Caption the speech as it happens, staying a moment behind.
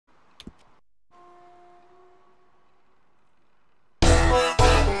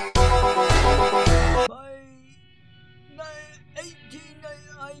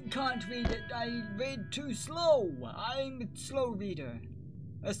read too slow. I'm a slow reader.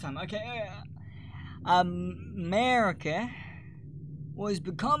 This time, okay. America was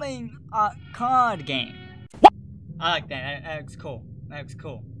becoming a card game. I like that. That looks cool. That looks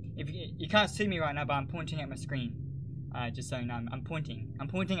cool. If you can't see me right now, but I'm pointing at my screen. Just so you know, I'm pointing. I'm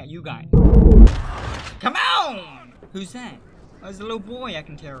pointing at you guys. Come on! Who's that? Oh, there's a little boy I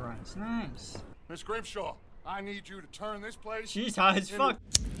can terrorize. Nice. Miss Grimshaw, I need you to turn this place. She's hot as fuck.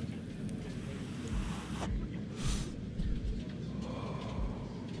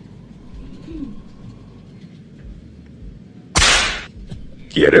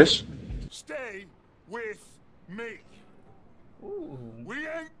 ¿Quieres? Stay with me. Ooh. We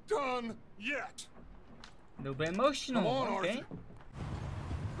ain't done yet. A little bit emotional. Come on, okay. Arthur.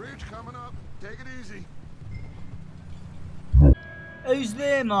 Bridge coming up. Take it easy. Who's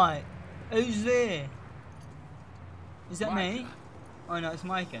there, mate? Who's there? Is that me? Oh no, it's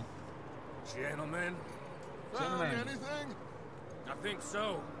Micah. Gentlemen. Found anything? I think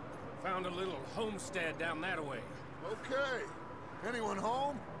so. Found a little homestead down that way. Okay. Anyone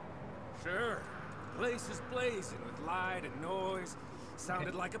home? Sure. Place is blazing with light and noise.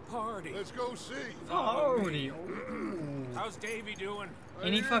 Sounded like a party. Let's go see. Party. How's Davey doing?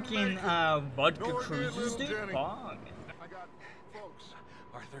 Any fucking vodka cruises, dude? Fuck. I got folks.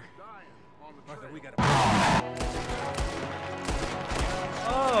 Arthur. Dying on the Arthur, trail. we gotta.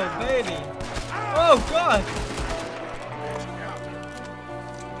 Oh, baby. Oh, God.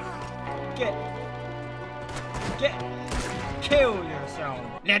 Kill yourself.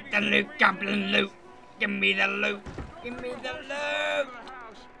 Let the loot goblin loot. Give me the loot. Give me the loot.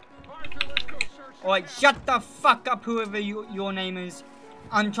 Alright, shut the fuck up, whoever your name is.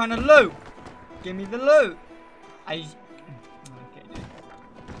 I'm trying to loot. Give me the loot. Okay, dude.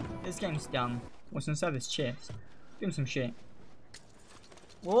 This game's dumb. What's inside this chest? Give him some shit.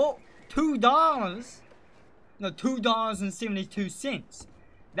 Whoa, $2. No, $2.72.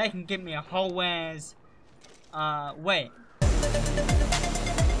 They can give me a whole ass. Wait.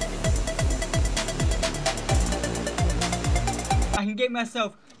 I can get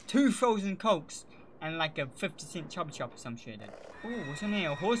myself 2 frozen cokes and like a 50-cent chop chop or some shit. Ooh, what's in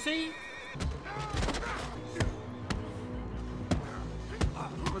here? A horsie?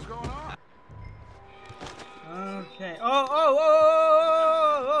 What's going on? Okay.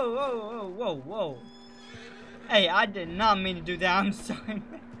 Whoa. Hey, I did not mean to do that. I'm sorry.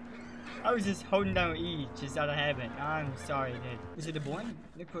 I was just holding down E just out of habit. I'm sorry, dude. Is it a boy?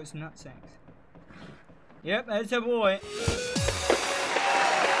 Look for its nutsacks. Yep, that's a boy.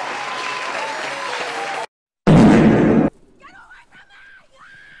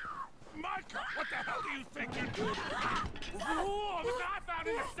 Micah, what the hell do you think you're doing? Whoa, look what I found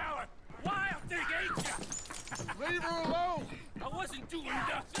in the cellar. Wild thing, ain't ya? Leave her alone. I wasn't doing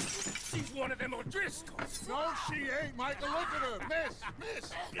nothing. She's one of them O'Driscolls. No, she ain't, Michael. Look at her.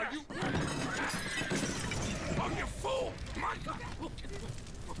 Miss. Are you... Oh, you fool! Micah!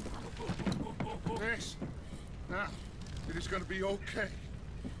 Miss. Now, it is gonna be okay.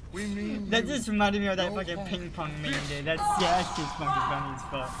 We mean That you. just reminded me of that No fucking harm. ping pong meme, dude. That's just fucking funny as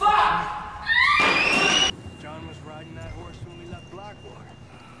fuck. John was riding that horse when we left Blackwater.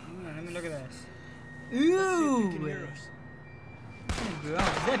 Let me look at this. Let's see if you Ooh! can hear us. Is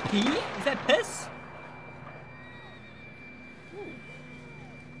that pee? Is that piss? Oh,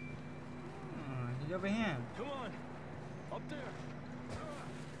 he's over here. Come on. Up there.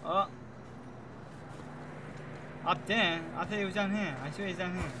 Oh. Up there? I thought he was down here. I swear he's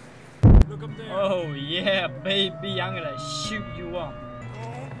down here. Look up there. Oh yeah, baby. I'm gonna shoot you up.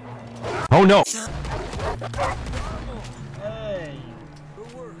 Oh no! Hey.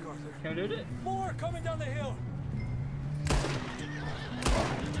 Good work, Arthur. Can we do it? More coming down the hill.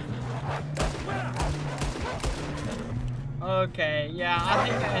 Okay, yeah, I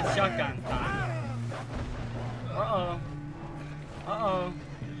think it's shotgun time. Uh-oh.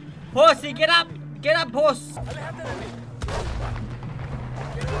 Horsey, get up! Get up, horse!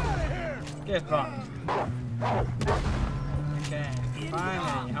 Get fucked. Okay,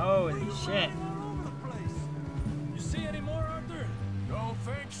 finally. Holy shit. You see any more, Arthur? Don't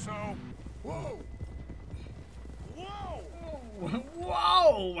think so. Whoa.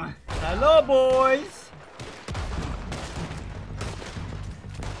 Whoa! Hello, boys!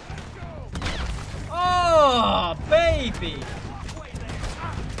 Oh, baby!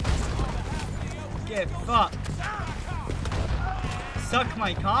 Get fucked. Suck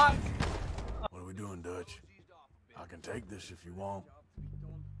my cock? What are we doing, Dutch? I can take this if you want.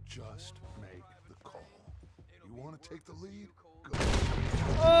 Just make the call. You want to take the lead? Good.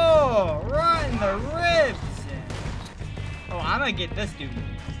 Oh, right in the ribs! Oh, I'm gonna get this dude.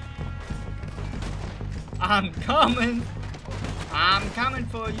 I'm coming. I'm coming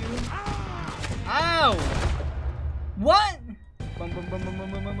for you. Ow! What? Boom, boom, boom, boom,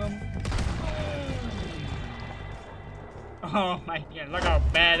 boom, boom, boom, boom. Oh my god, look how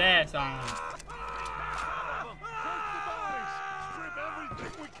badass I am. Strip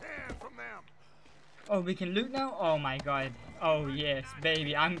everything we can from them. Oh, we can loot now? Oh my god. Oh yes,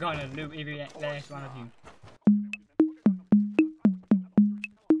 baby, I'm gonna loot every last one of you.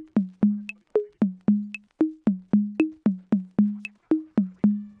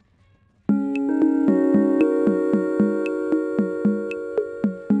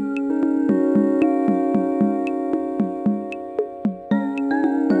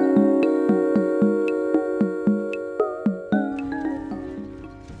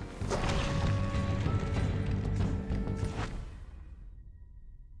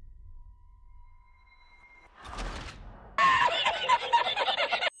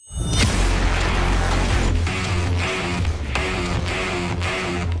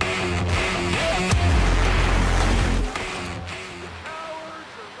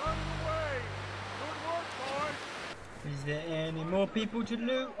 Is there any more people to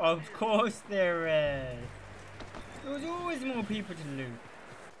loot? Of course there is. There's always more people to loot.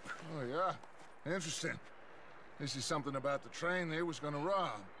 Oh, yeah. Interesting. This is something about the train they was gonna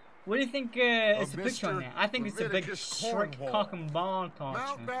rob. What do you think is the picture on there? I think it's a big Leviticus Shrek Cornwall. cock and ball torture.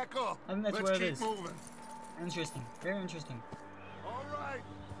 Mount back up. I think that's Let's what it keep is. moving. Interesting. Very interesting. All right,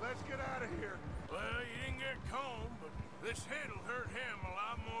 let's get out of here. Well, you didn't get combed, but this hit'll hurt him a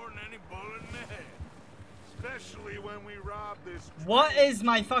lot more than any bullet in the head. Especially when we rob this train. What is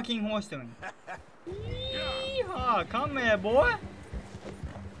my fucking horse doing? Yeehaw, come here, boy.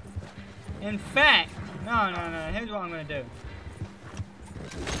 In fact, no. Here's what I'm gonna do.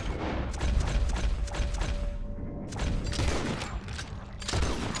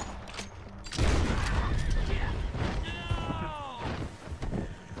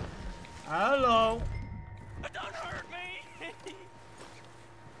 Hello. Don't hurt me!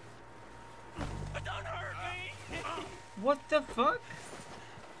 Don't hurt me! What the fuck?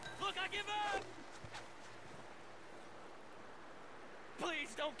 Look, I give up!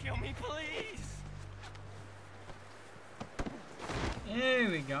 Please don't kill me, please! Here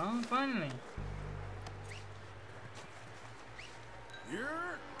we go. Finally.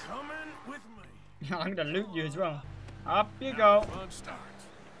 You're coming with me. I'm gonna loot you as well. Up you go. Fun starts.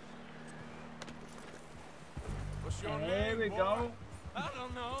 What's your And name, here we boy? go. I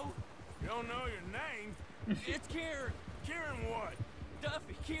don't know. You don't know your name? It's Kieran. Kieran what?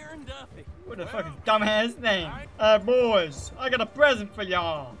 Duffy. Kieran Duffy. What a Well, fucking dumbass name. Boys, I got a present for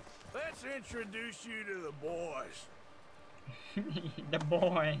y'all. let's introduce you to the boys. The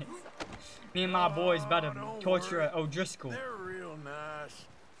boys. Me and my boys about to don't torture worry. O'Driscoll. They're real nice.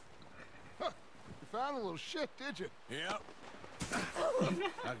 You found a little shit, did you? Yep.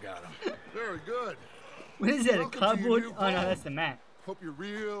 I got him. Very good. What is that, a Welcome to your cupboard? new Oh no, home. that's the map. Hope you're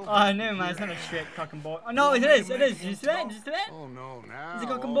real. Oh no, man, it's not a Shrek cock and ball. Oh no, it is, it is. Did you see that? Did you see that? Oh no, now. There's a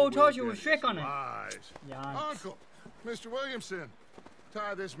cock and all ball we'll torture get with is Shrek on it. lies. Yikes. Uncle, Mr. Williamson,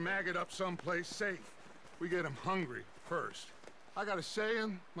 tie this maggot up someplace safe. We get him hungry first. I got a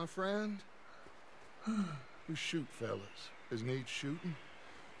saying, my friend. We shoot fellas as need shooting,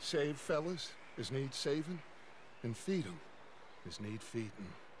 save fellas as need saving, and feed 'em as need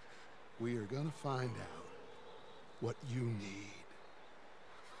feeding. We are gonna find out what you need.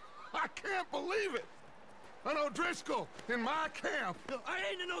 I can't believe it! An O'Driscoll in my camp! I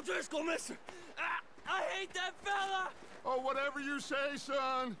ain't an O'Driscoll, mister. I hate that fella. Oh, whatever you say,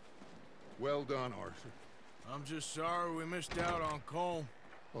 son. Well done, Arthur. I'm just sorry we missed out on Cole.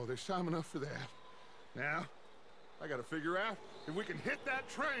 Oh, there's time enough for that. Now, I gotta figure out if we can hit that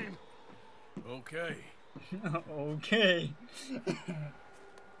train. Okay. Okay.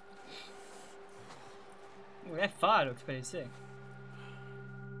 Ooh, that fire looks pretty sick.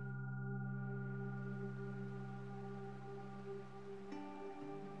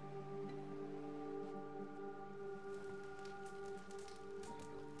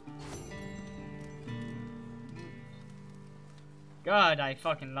 God, I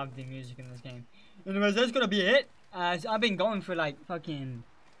fucking love the music in this game. Anyways, that's gonna be it. So I've been going for like fucking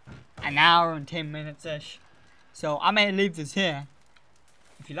an hour and 10 minutes-ish. So I may leave this here.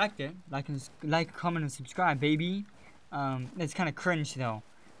 If you liked it, like, comment, and subscribe, baby. It's kind of cringe though.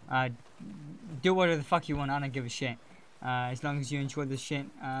 Do whatever the fuck you want. I don't give a shit. As long as you enjoy this shit,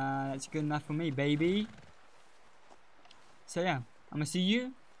 that's good enough for me, baby. So yeah, I'm gonna see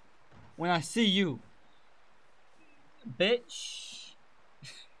you when I see you, bitch.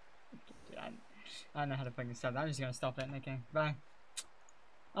 I don't know how to fucking stop that. I'm just gonna stop it. Okay, bye.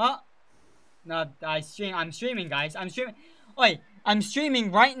 Oh, No, I'm streaming, guys. I'm streaming. Wait, I'm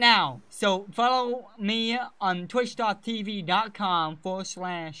streaming right now. So follow me on twitch.tv.com /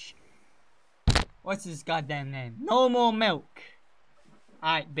 what's his goddamn name? No more milk.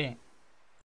 Alright, bet.